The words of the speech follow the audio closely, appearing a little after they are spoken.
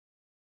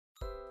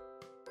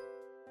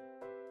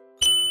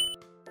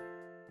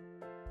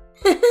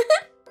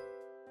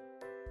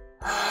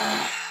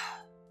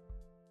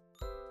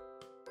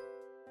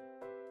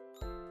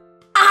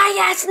I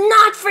asked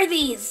not for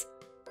these!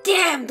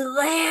 Damned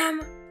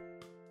lamb!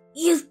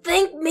 You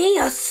think me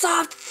a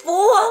soft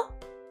fool?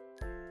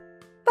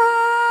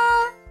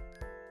 Bah!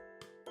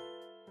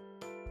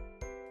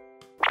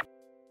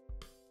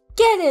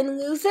 Get in,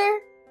 loser!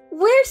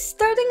 We're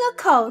starting a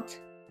cult!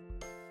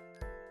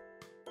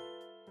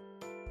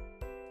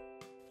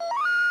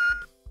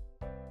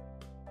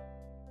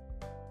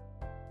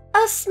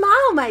 A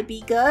smile might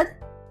be good.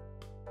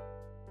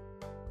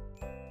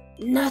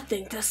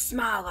 Nothing to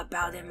smile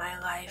about in my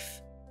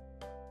life.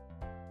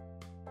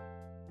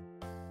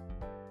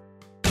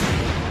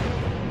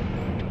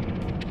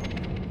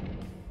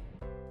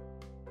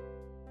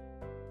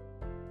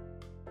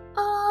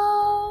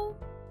 Oh,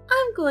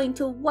 I'm going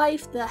to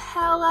wife the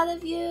hell out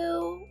of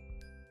you.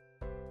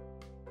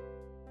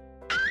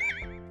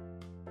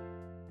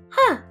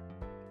 Huh,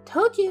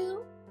 told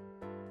you.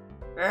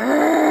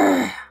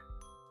 Urgh.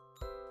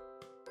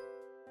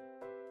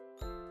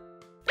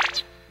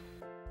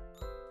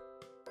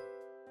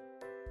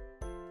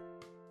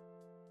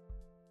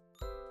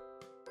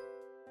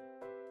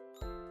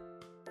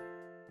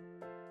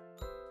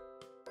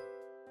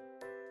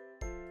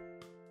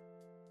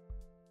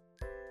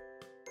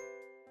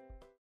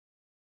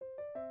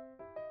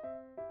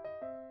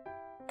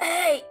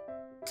 Hey,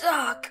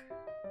 Doc,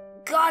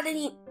 got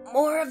any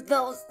more of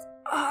those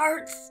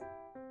hearts?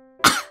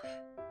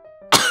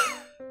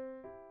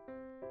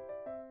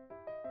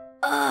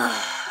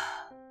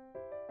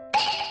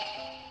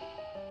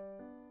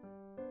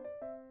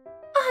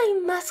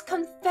 I must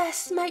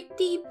confess my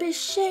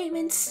deepest shame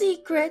and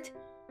secret.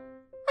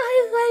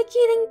 I like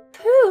eating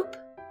poop.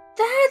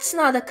 That's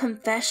not a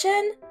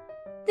confession.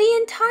 The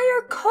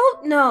entire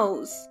cult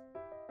knows.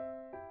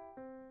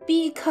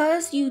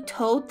 Because you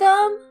told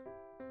them?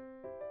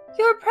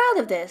 You're proud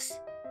of this,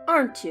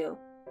 aren't you?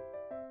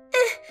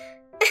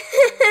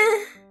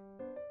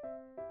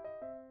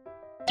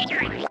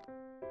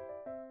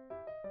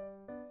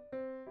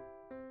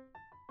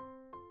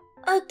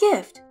 A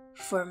gift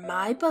for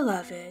my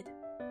beloved.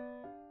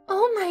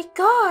 Oh my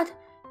god,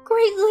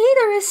 Great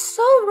Leader is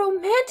so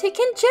romantic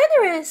and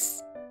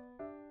generous.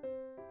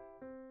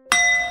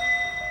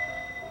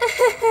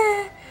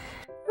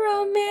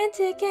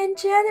 Romantic and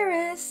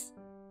generous.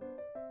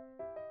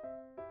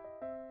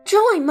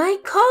 Join my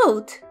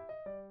cult.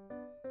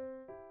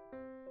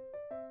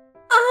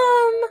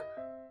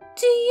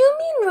 Do you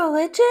mean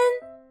religion?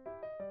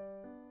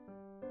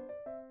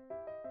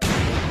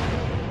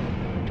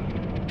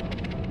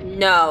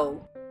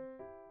 No.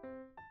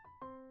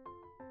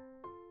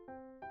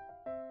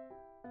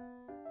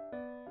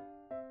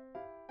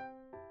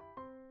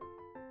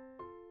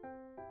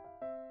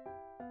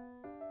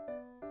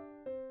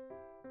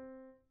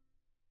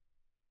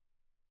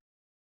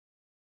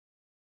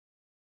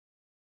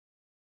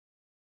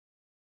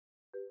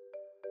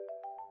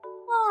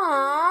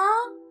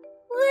 Aww,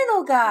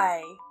 little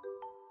guy.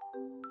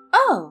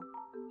 Oh,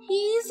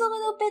 he's a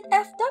little bit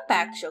effed up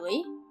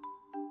actually.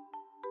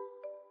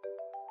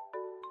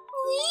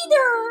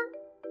 Leader,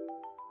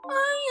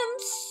 I am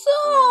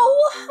so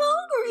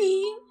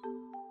hungry.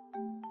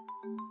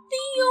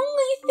 The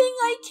only thing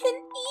I can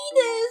eat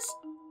is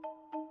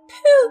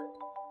poop.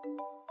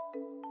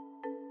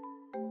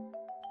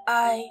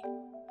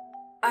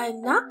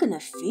 I'm not gonna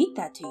feed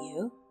that to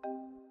you.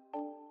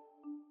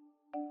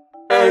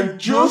 And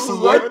just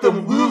let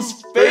them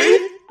lose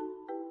faith?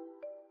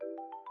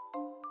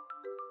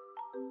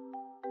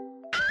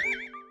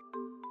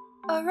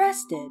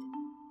 Arrested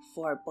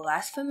for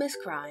blasphemous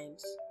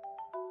crimes.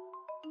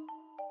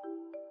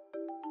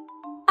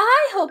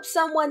 I hope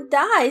someone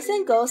dies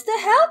and goes to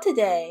hell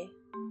today.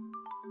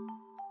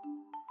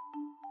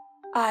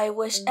 I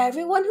wish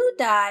everyone who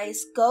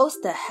dies goes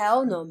to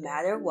hell no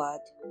matter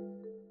what.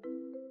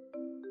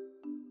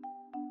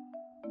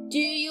 Do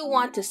you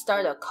want to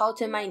start a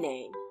cult in my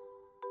name?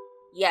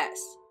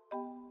 Yes,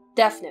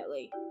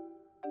 definitely,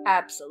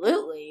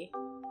 absolutely.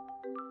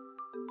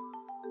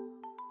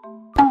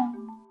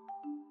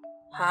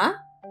 Huh?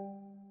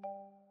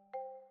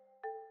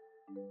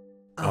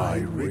 I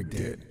rigged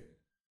it.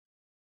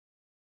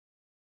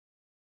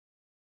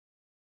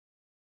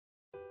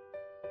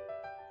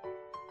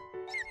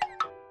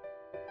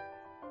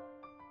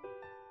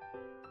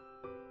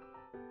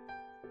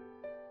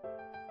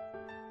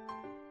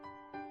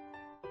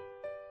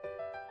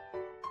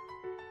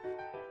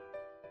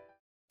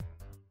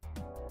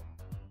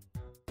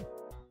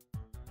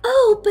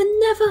 Oh,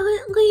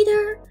 benevolent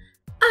leader,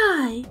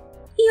 I,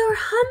 your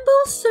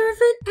humble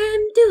servant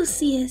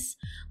Amdusius,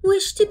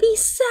 wish to be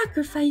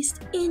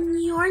sacrificed in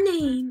your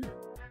name.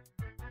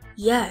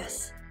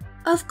 Yes,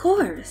 of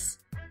course.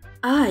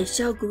 I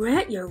shall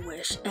grant your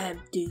wish,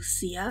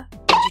 Amdusia.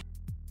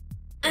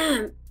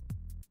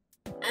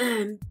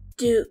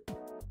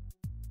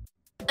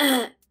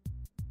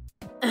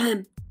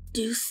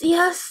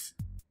 Amdusius?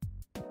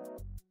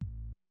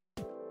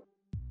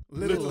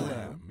 Little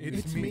lamb,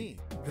 it's me,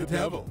 the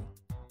devil.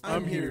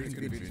 I'm here to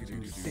convince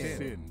you to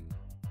sin.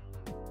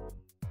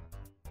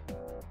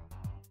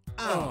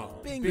 Oh,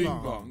 Bing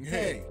Bong,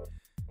 hey.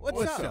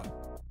 What's up?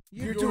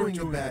 You're doing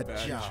a bad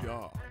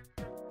job.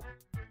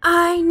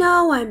 I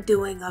know I'm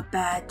doing a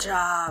bad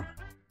job.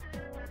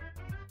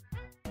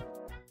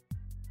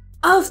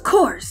 Of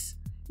course,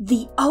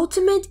 the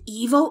ultimate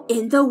evil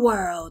in the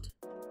world.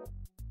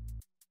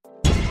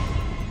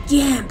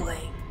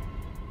 Gambling.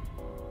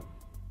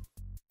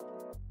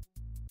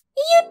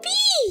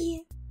 Yippee!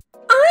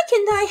 I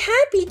can die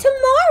happy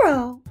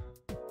tomorrow.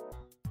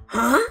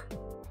 Huh?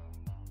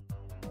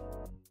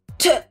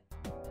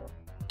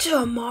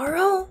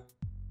 Tomorrow?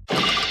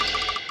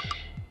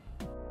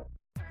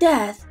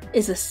 Death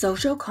is a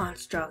social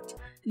construct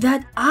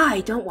that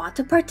I don't want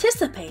to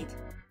participate.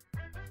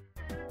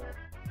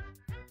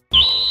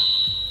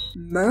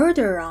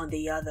 Murder, on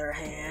the other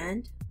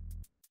hand,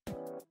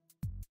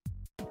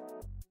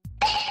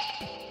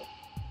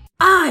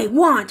 I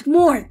want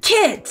more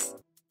kids!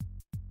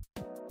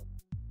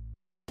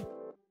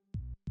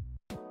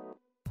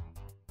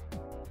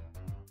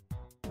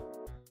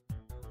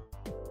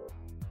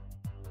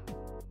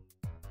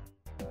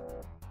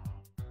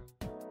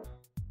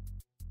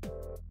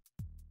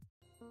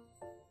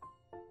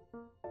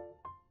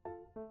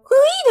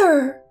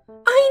 Leader,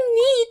 I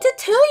need to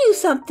tell you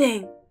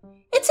something.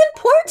 It's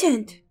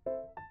important.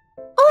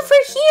 Over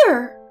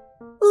here.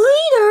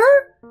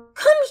 Leader,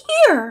 come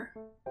here.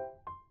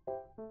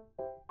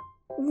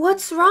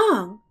 What's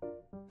wrong?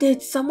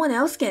 Did someone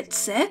else get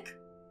sick?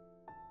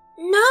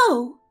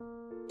 No,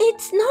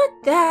 it's not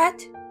that.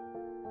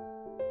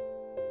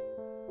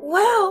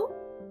 Well,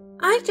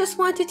 I just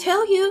want to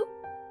tell you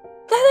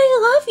that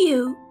I love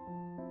you.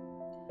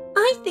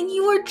 I think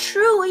you are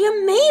truly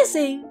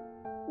amazing.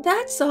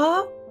 That's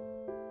all.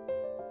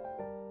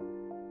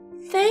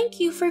 Thank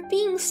you for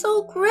being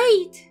so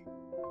great.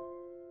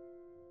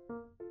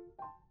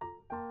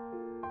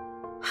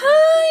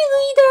 Hi,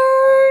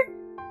 leader.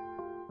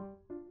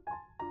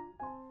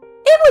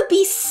 It would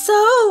be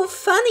so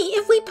funny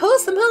if we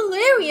post some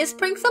hilarious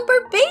pranks on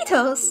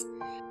Barbados.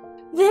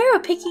 They're a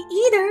picky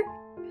eater,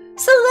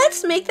 so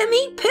let's make them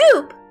eat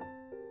poop.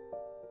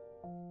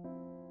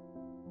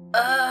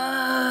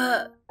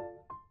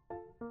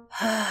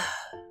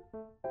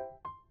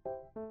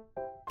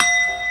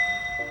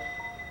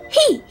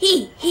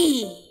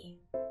 Hee.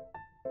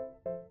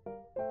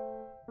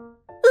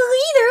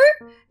 Leader,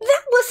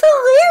 that was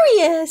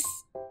hilarious.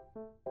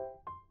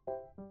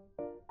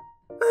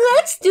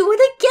 Let's do it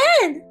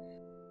again.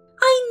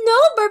 I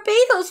know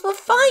Barbados will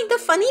find the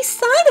funny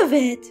side of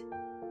it.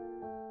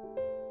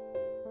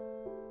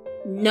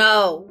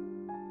 No.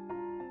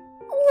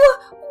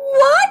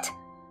 What?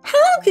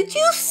 How could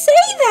you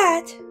say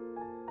that?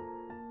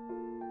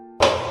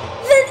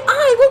 Then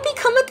I will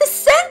become at the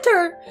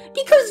center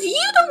because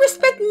you don't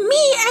respect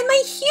me and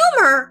my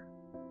humor.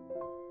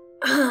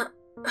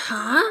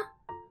 Huh?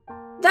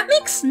 That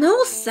makes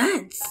no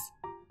sense.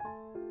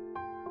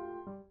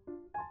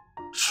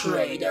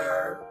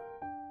 Traitor.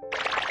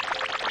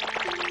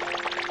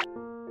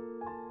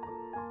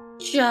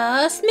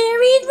 Just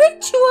married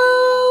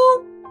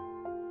ritual.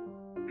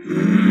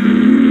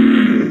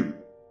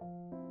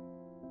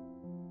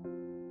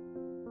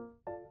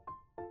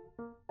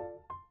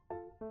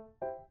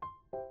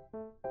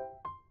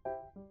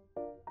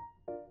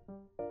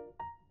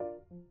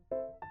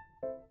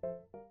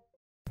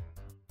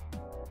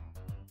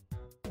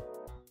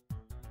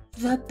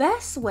 The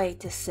best way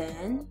to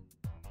sin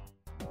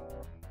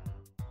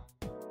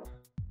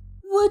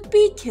would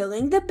be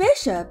killing the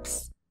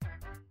bishops.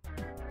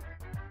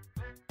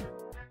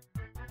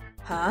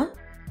 Huh?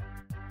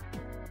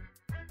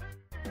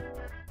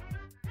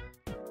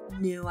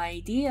 New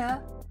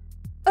idea.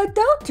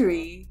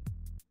 Adultery.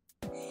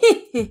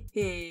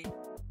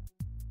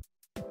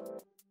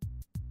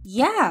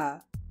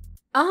 Yeah,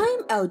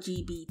 I'm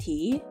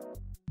LGBT.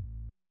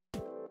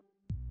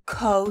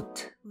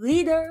 Cult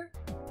leader.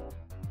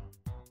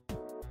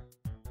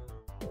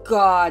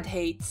 God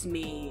hates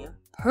me,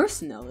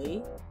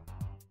 personally.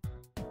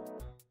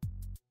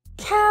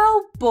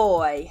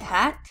 Cowboy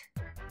hat.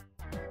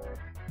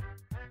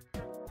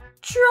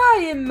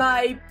 Trying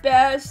my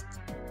best.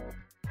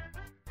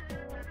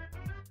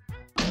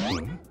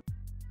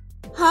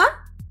 Huh?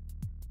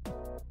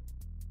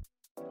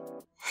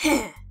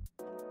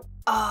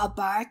 All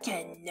bark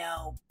and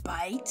no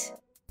bite.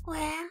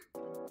 Well,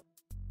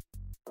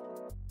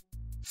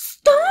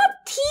 stop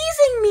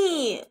teasing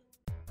me!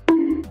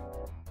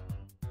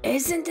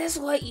 Isn't this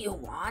what you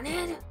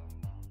wanted?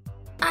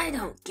 I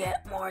don't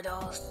get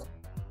mortals.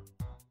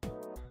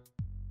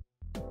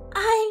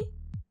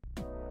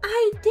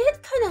 I did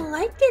kinda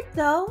like it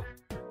though.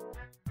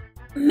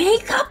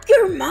 Make up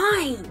your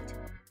mind!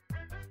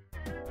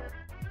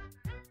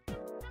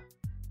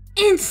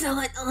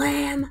 Insolent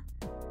lamb!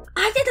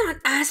 I did not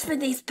ask for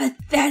these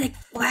pathetic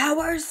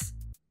flowers!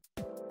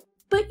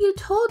 But you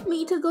told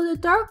me to go to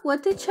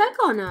Darkwood to check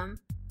on them,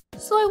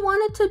 so I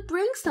wanted to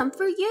bring some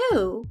for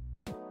you.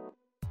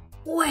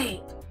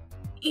 Wait,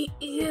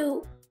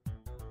 you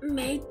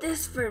made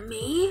this for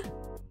me?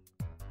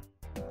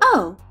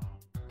 Oh,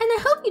 and I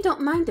hope you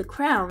don't mind the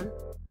crown.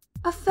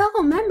 A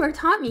fellow member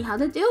taught me how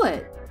to do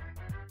it.